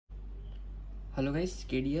Hello guys,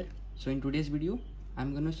 KD here. So in today's video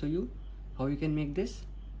I'm gonna show you how you can make this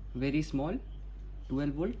very small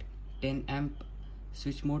 12 volt 10 amp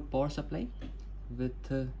switch mode power supply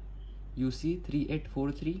with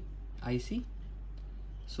UC3843 IC.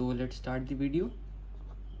 So let's start the video.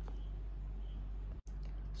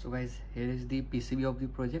 So guys, here is the PCB of the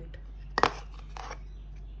project.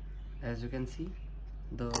 As you can see,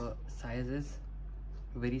 the size is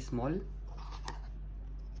very small.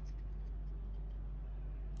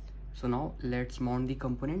 So now let's mount the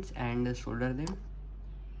components and solder them.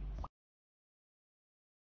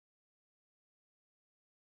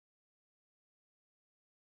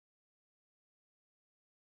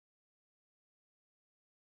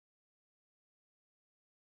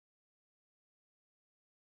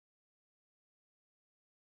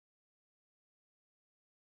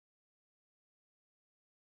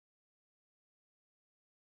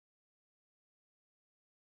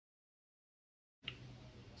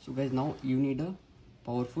 So guys, now you need a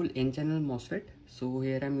powerful N-channel MOSFET. So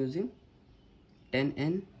here I'm using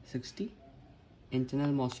 10N60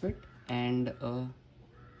 N-channel MOSFET and a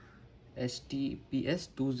STPS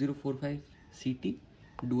 2045 CT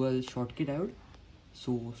dual Schottky diode.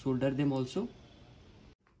 So solder them also.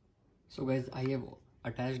 So guys, I have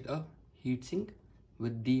attached a heatsink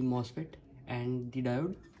with the MOSFET and the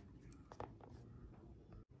diode.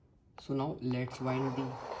 So now let's wind the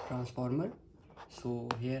transformer. So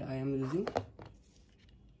here I am using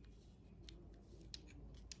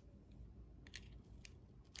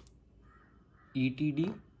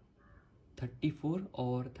ETD 34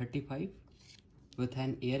 or 35 with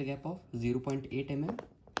an air gap of 0.8 mm.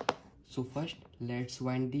 So first let's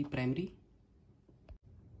wind the primary.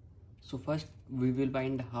 So first we will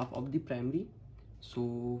wind half of the primary.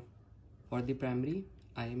 So for the primary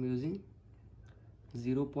I am using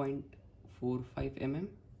 0.45 mm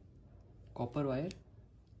copper wire.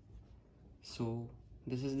 So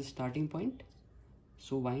this is the starting point.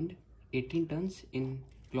 So wind 18 turns in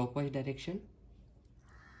clockwise direction.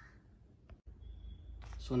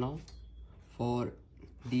 So now for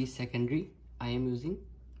the secondary I am using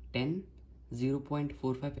 10 0.45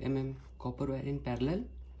 mm copper wire in parallel.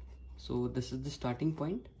 So this is the starting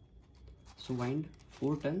point. So wind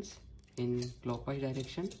 4 turns in clockwise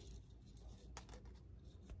direction.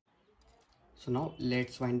 So now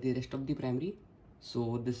let's wind the rest of the primary.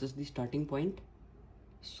 So this is the starting point.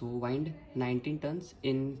 So wind 19 turns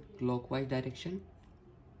in clockwise direction.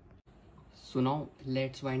 So now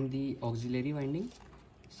let's wind the auxiliary winding.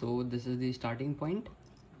 So this is the starting point.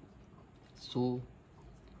 So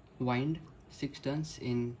wind 6 turns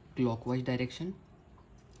in clockwise direction.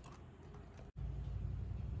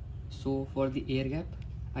 So for the air gap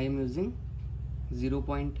I am using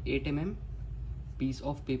 0.8 mm piece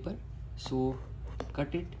of paper. So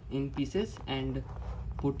cut it in pieces and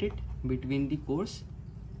put it between the cores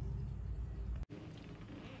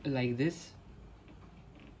like this.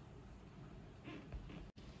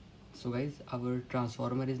 So guys, our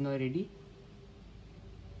transformer is now ready.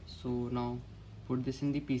 So now put this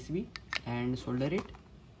in the PCB and solder it.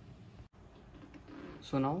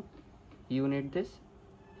 So now you need this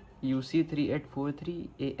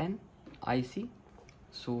UC3843 AN IC.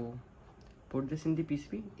 So put this in the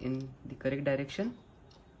PCB in the correct direction.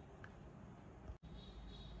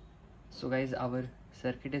 So guys, our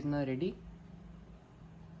circuit is now ready.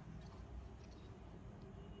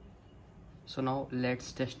 So now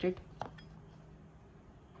let's test it.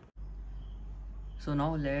 So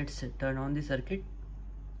now let's turn on the circuit.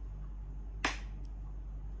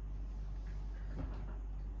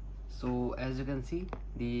 So as you can see,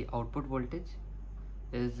 the output voltage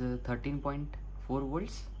is 13.4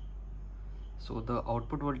 volts. So the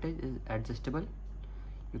output voltage is adjustable.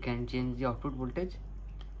 You can change the output voltage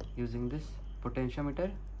using this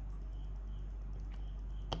potentiometer.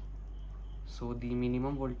 So the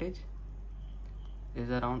minimum voltage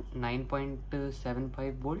is around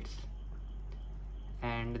 9.75 volts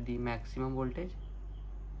and the maximum voltage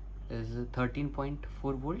is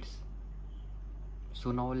 13.4 volts.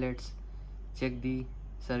 So now let's check the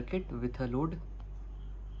circuit with a load.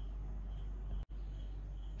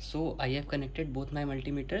 So I have connected both my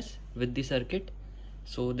multimeters with the circuit.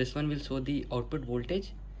 So this one will show the output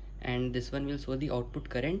voltage and this one will show the output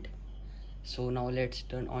current. So now let's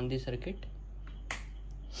turn on the circuit.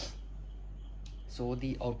 So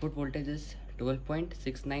the output voltage is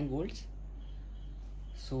 12.69 volts.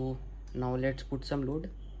 So now let's put some load.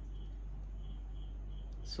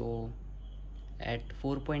 So at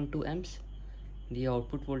 4.2 amps the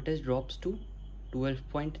output voltage drops to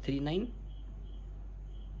 12.39.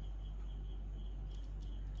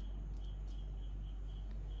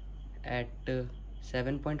 at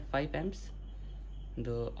 7.5 amps.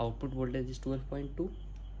 The output voltage is 12.2.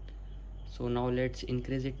 So now let's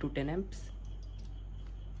increase it to 10 amps.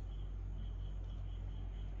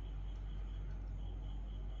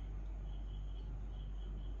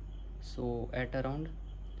 So at around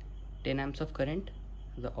 10 amps of current,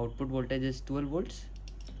 the output voltage is 12 volts.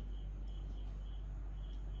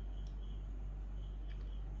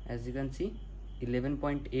 As you can see,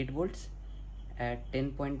 11.8 volts at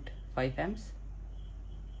 10.5 amps.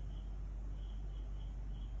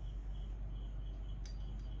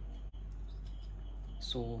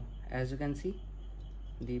 So as you can see,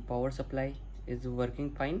 the power supply is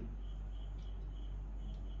working fine.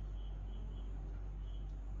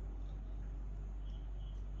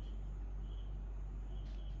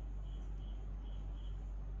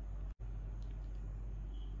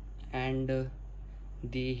 And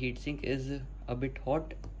the heatsink is a bit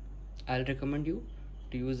hot. I'll recommend you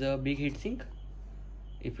to use a big heatsink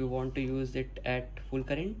if you want to use it at full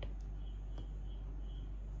current.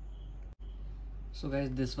 So guys,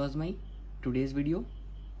 this was my today's video.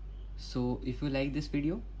 So if you like this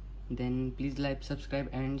video, then please like, subscribe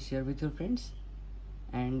and share with your friends.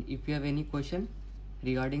 And if you have any question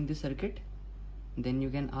regarding this circuit, then you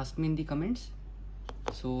can ask me in the comments.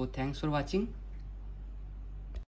 So thanks for watching.